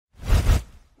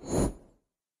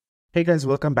Hey guys,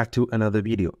 welcome back to another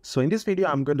video. So in this video,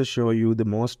 I'm going to show you the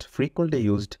most frequently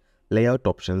used layout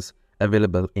options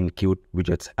available in Qt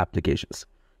Widgets applications.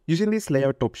 Using these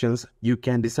layout options, you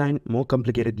can design more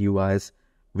complicated UIs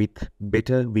with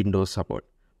better Windows support.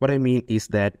 What I mean is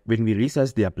that when we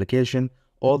resize the application,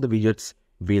 all the widgets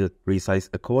will resize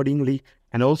accordingly,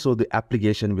 and also the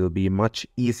application will be much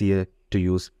easier to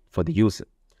use for the user.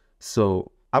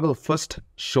 So I will first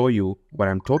show you what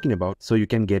I'm talking about so you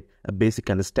can get a basic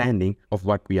understanding of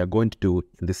what we are going to do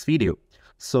in this video.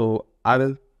 So I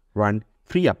will run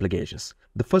 3 applications.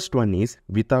 The first one is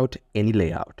without any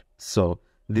layout. So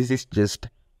this is just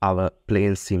our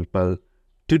plain simple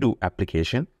ToDo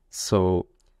application. So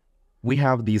we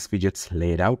have these widgets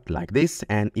laid out like this,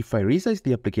 and if I resize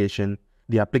the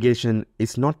application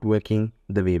is not working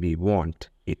the way we want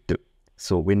it to.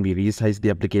 So when we resize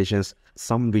the applications,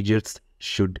 some widgets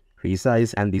should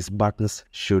resize and these buttons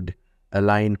should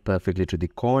align perfectly to the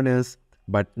corners,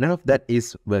 but none of that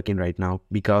is working right now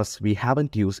because we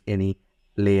haven't used any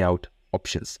layout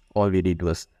options. All we did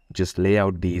was just lay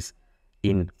out these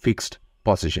in fixed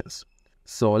positions.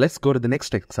 So let's go to the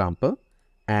next example,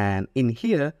 and in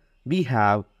here we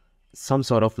have some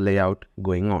sort of layout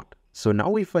going on. So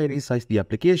now if I resize the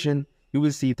application, you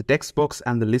will see the text box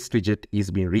and the list widget is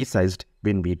being resized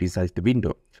when we resize the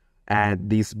window. And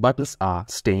these buttons are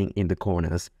staying in the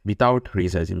corners without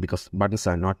resizing because buttons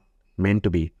are not meant to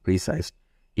be resized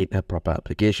in a proper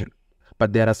application.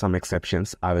 But there are some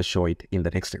exceptions. I will show it in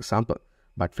the next example.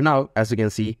 But for now, as you can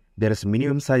see, there is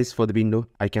minimum size for the window.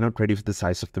 I cannot reduce the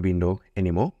size of the window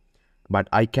anymore, but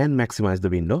I can maximize the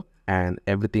window and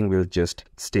everything will just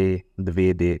stay the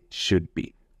way they should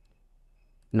be.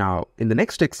 Now, in the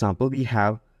next example, we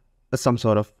have some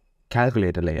sort of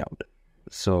calculator layout.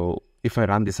 So if I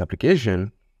run this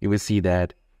application, you will see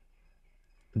that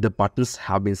the buttons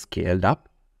have been scaled up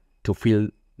to fill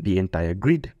the entire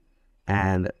grid,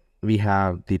 and we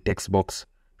have the text box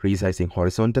resizing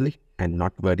horizontally and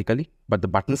not vertically, but the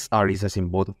buttons are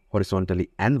resizing both horizontally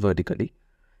and vertically,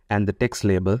 and the text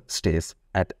label stays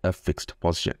at a fixed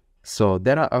position. So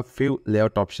there are a few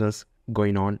layout options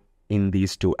going on in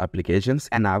these 2 applications,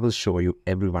 and I will show you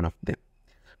every one of them.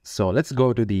 So let's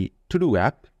go to the ToDo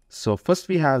app. So first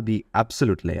we have the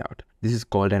absolute layout. This is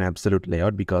called an absolute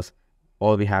layout because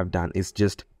all we have done is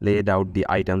just laid out the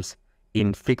items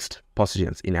in fixed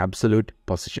positions, in absolute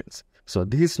positions. So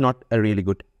this is not a really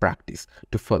good practice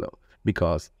to follow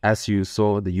because as you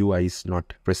saw, the UI is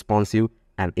not responsive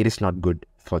and it is not good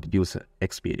for the user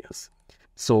experience.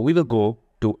 So we will go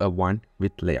to a one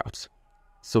with layouts.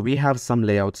 So we have some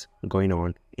layouts going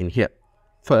on in here.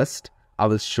 First, I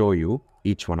will show you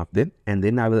each one of them and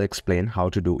then I will explain how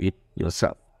to do it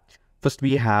yourself. First,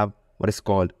 we have what is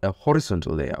called a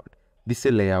horizontal layout. This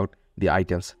will lay out the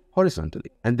items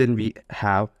horizontally. And then we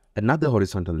have another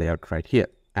horizontal layout right here.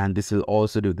 And this will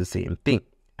also do the same thing.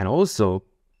 And also,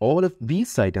 all of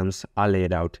these items are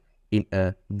laid out in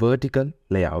a vertical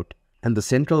layout. And the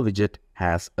central widget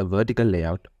has a vertical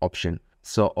layout option.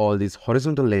 So all these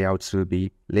horizontal layouts will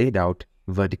be laid out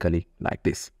vertically like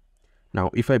this. Now,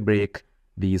 if I break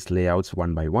these layouts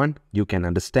one by one, you can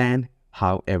understand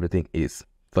how everything is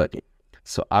working.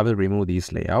 So I will remove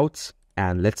these layouts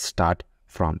and let's start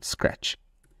from scratch.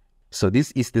 So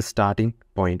this is the starting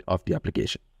point of the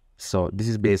application. So this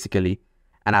is basically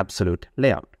an absolute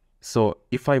layout. So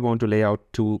if I want to lay out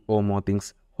 2 or more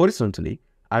things horizontally,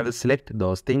 I will select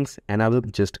those things and I will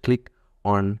just click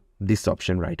on this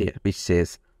option right here, which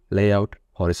says layout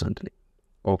horizontally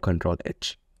or Control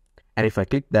H. And if I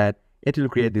click that, it will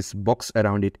create this box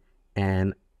around it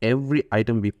and every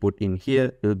item we put in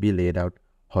here will be laid out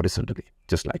horizontally,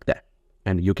 just like that.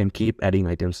 And you can keep adding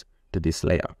items to this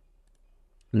layout.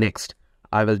 Next,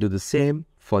 I will do the same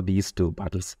for these 2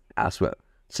 buttons as well.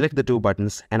 Select the 2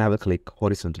 buttons and I will click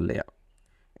horizontal layout.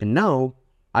 And now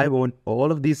I want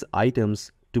all of these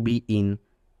items to be in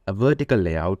a vertical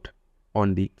layout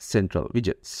on the central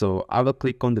widget. So I will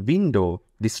click on the window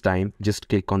this time, just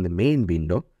click on the main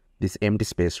window, this empty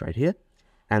space right here,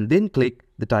 and then click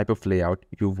the type of layout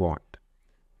you want.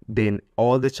 Then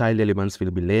all the child elements will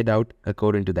be laid out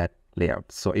according to that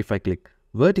layout. So if I click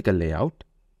vertical layout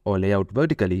or layout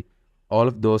vertically, all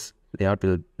of those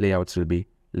layouts will be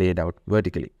laid out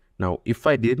vertically. Now, if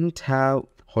I didn't have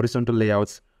horizontal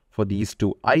layouts for these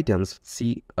 2 items,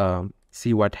 see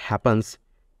what happens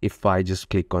if I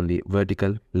just click on the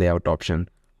vertical layout option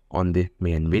on the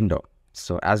main window.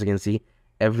 So as you can see,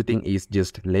 everything is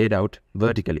just laid out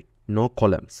vertically, no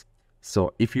columns.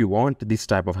 So if you want this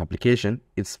type of application,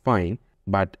 it's fine.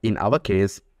 But in our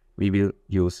case, we will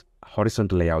use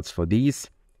horizontal layouts for these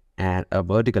and a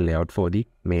vertical layout for the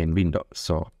main window.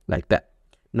 So like that.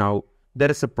 Now,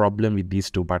 there is a problem with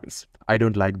these two buttons. I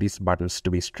don't like these buttons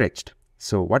to be stretched.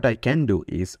 So what I can do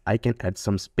is I can add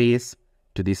some space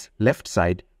to this left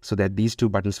side so that these two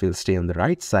buttons will stay on the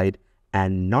right side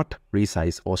and not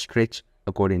resize or stretch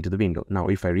according to the window. Now,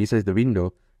 if I resize the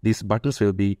window, these buttons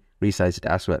will be resized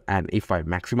as well. And if I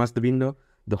maximize the window,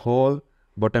 the whole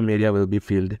bottom area will be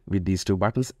filled with these two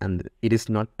buttons, and it is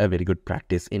not a very good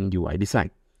practice in UI design.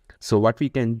 So what we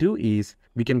can do is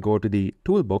we can go to the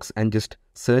toolbox and just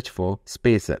search for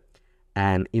spacer.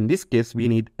 And in this case, we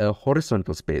need a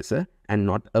horizontal spacer and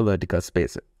not a vertical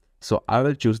spacer. So I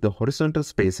will choose the horizontal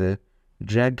spacer,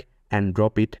 drag and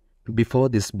drop it before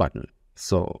this button.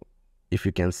 So if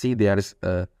you can see, there is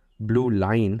a blue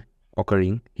line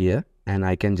occurring here, and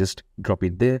I can just drop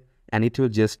it there and it will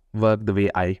just work the way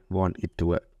I want it to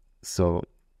work. So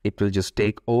it will just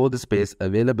take all the space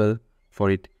available for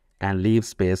it and leave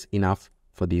space enough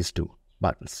for these two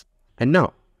buttons. And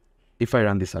now, if I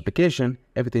run this application,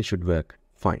 everything should work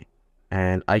fine.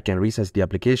 And I can resize the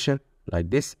application like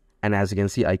this. And as you can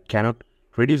see, I cannot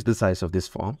reduce the size of this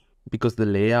form because the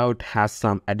layout has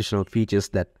some additional features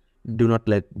that do not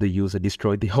let the user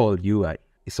destroy the whole UI.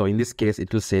 So in this case,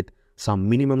 it will set some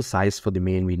minimum size for the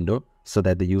main window so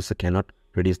that the user cannot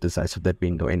reduce the size of that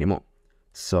window anymore.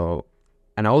 So,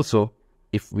 and also,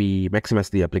 if we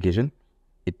maximize the application,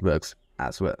 it works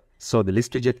as well. So the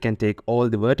list widget can take all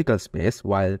the vertical space,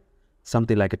 while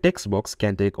something like a text box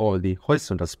can take all the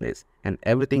horizontal space. And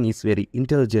everything is very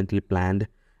intelligently planned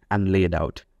and laid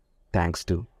out thanks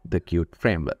to the Qt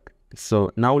framework.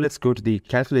 So now let's go to the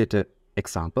calculator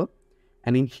example.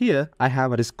 And in here, I have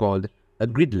what is called a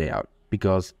grid layout,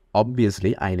 because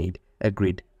obviously I need a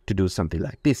grid to do something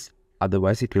like this.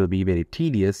 Otherwise, it will be very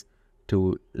tedious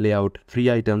to lay out 3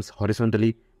 items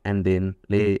horizontally and then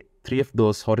lay 3 of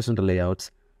those horizontal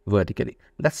layouts vertically.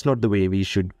 That's not the way we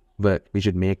should work. We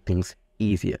should make things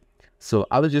easier. So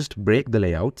I will just break the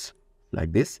layouts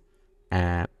like this.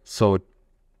 So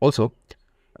also,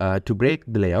 to break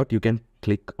the layout, you can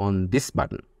click on this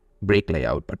button, break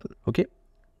layout button. Okay,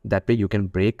 that way you can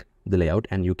break the layout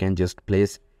and you can just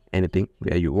place anything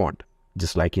where you want,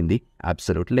 just like in the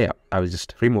absolute layout. I will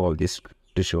just remove all this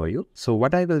to show you. So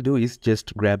what I will do is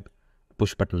just grab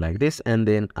push button like this, and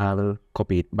then I will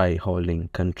copy it by holding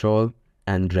Control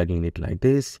and dragging it like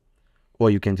this, or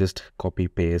you can just copy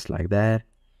paste like that,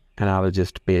 and I will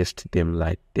just paste them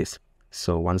like this.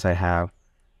 So once I have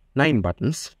 9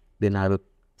 buttons, then I will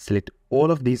select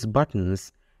all of these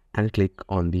buttons and click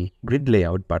on the grid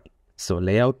layout button. So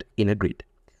layout in a grid.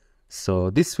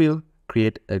 So this will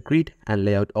create a grid and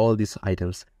lay out all these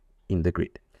items in the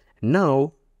grid.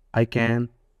 Now I can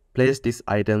place these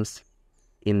items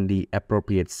in the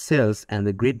appropriate cells, and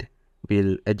the grid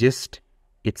will adjust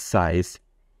its size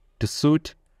to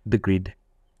suit the grid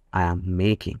I am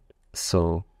making.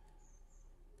 So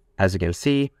as you can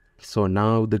see, so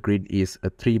now the grid is a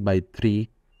 3 by 3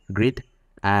 grid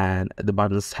and the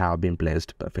buttons have been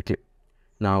placed perfectly.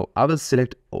 Now I will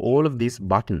select all of these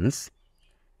buttons,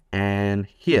 and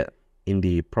here in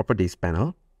the properties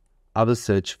panel, I will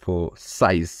search for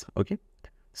size. Okay,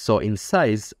 so in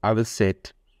size, I will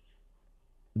set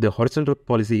the horizontal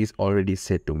policy is already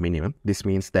set to minimum. This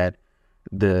means that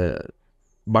the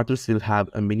buttons will have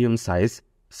a minimum size.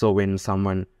 So when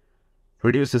someone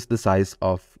reduces the size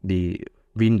of the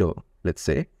window, let's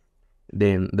say,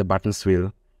 then the buttons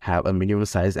will have a minimum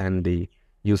size and the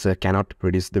user cannot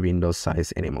reduce the window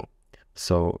size anymore.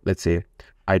 So let's say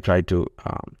I try to,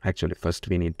 actually first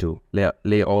we need to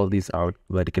lay all these out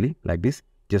vertically like this.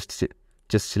 Just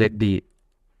select the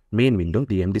main window,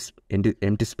 the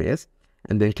empty space,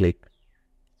 and then click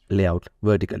layout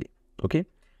vertically. Okay,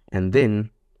 and then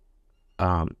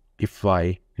if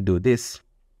I do this,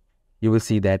 you will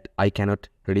see that I cannot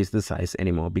reduce the size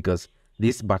anymore because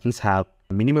these buttons have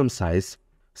a minimum size.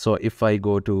 So if I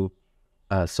go to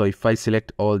if I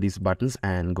select all these buttons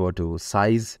and go to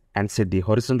size and set the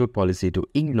horizontal policy to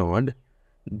ignored,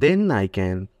 then I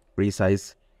can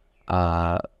resize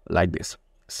like this.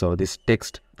 So this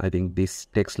text, I think this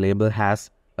text label has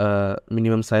a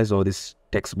minimum size, or this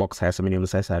text box has a minimum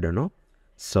size, I don't know.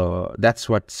 So that's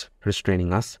what's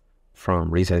restraining us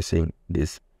from resizing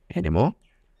this anymore.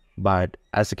 But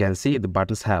as you can see, the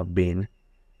buttons have been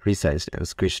resized and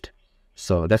squished.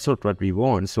 So that's not what we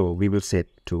want. So we will set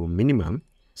to minimum.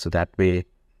 So that way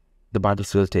the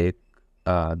buttons will take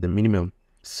the minimum.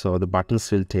 So the buttons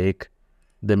will take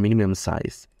the minimum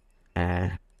size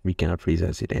and we cannot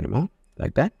resize it anymore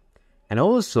like that. And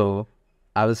also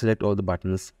I will select all the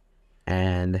buttons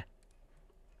and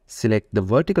select the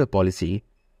vertical policy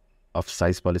of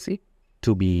size policy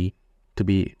to be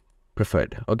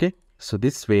preferred. Okay. So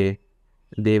this way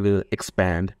they will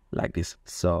expand like this.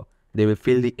 So they will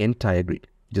fill the entire grid,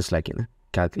 just like in a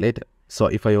calculator. So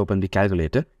if I open the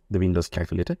calculator, the Windows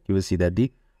calculator, you will see that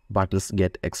the buttons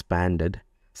get expanded.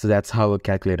 So that's how a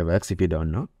calculator works if you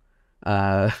don't know.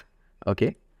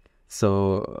 Okay,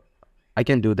 so I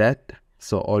can do that.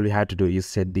 So all we have to do is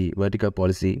set the vertical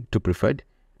policy to preferred,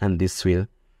 and this will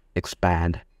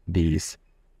expand these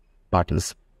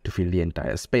buttons to fill the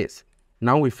entire space.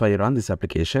 Now if I run this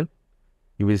application,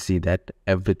 you will see that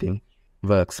everything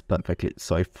works perfectly.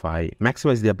 So if I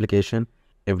maximize the application,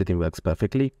 everything works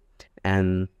perfectly,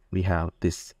 and we have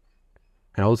this.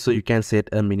 And also you can set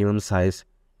a minimum size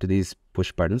to these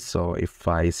push buttons. So if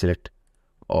I select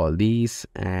all these,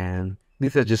 and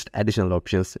these are just additional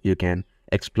options, you can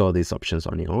explore these options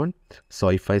on your own. So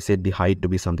if I set the height to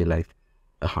be something like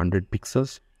 100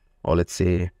 pixels, or let's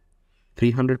say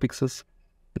 300 pixels,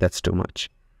 that's too much.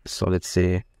 So let's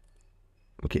say,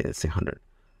 okay, let's say 100.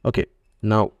 Okay,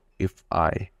 now if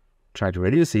I try to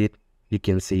reduce it, you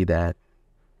can see that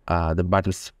the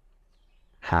buttons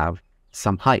have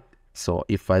some height. So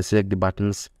if I select the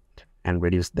buttons and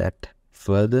reduce that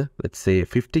further, let's say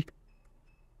 50,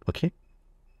 okay,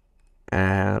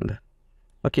 and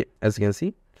okay, as you can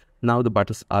see, now the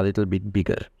buttons are a little bit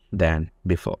bigger than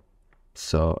before.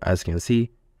 So as you can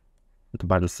see, the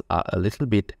buttons are a little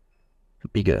bit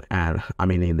bigger, and I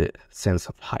mean in the sense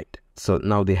of height. So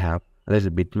now they have a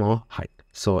little bit more height.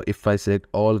 So if I select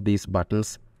all these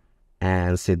buttons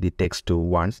and set the text to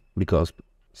 1, because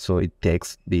so it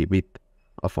takes the width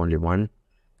of only one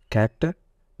character,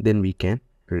 then we can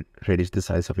reduce the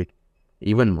size of it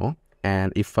even more.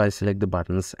 And if I select the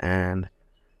buttons and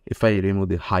if I remove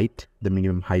the height, the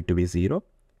minimum height to be 0,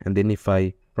 and then if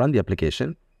I run the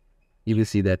application, you will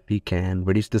see that we can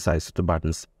reduce the size of the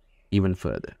buttons even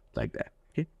further, like that.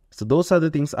 Okay, so those are the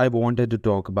things I wanted to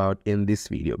talk about in this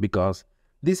video, because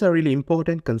these are really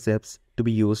important concepts to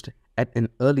be used at an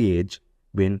early age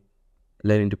when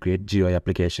learning to create GUI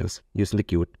applications using the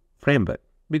Qt framework,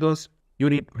 because you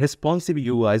need responsive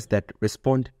UIs that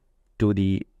respond to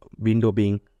the window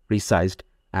being resized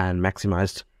and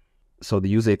maximized, so the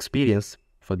user experience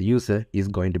for the user is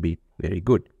going to be very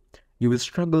good. You will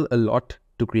struggle a lot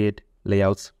to create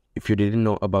layouts if you didn't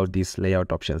know about these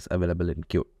layout options available in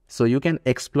Qt. So you can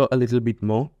explore a little bit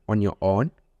more on your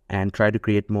own and try to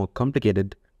create more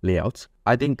complicated layouts.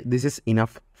 I think this is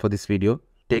enough for this video.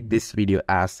 Take this video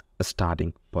as a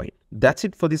starting point. That's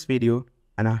it for this video,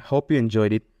 and I hope you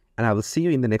enjoyed it, and I will see you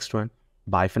in the next one.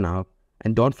 Bye for now,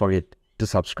 and don't forget to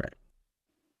subscribe.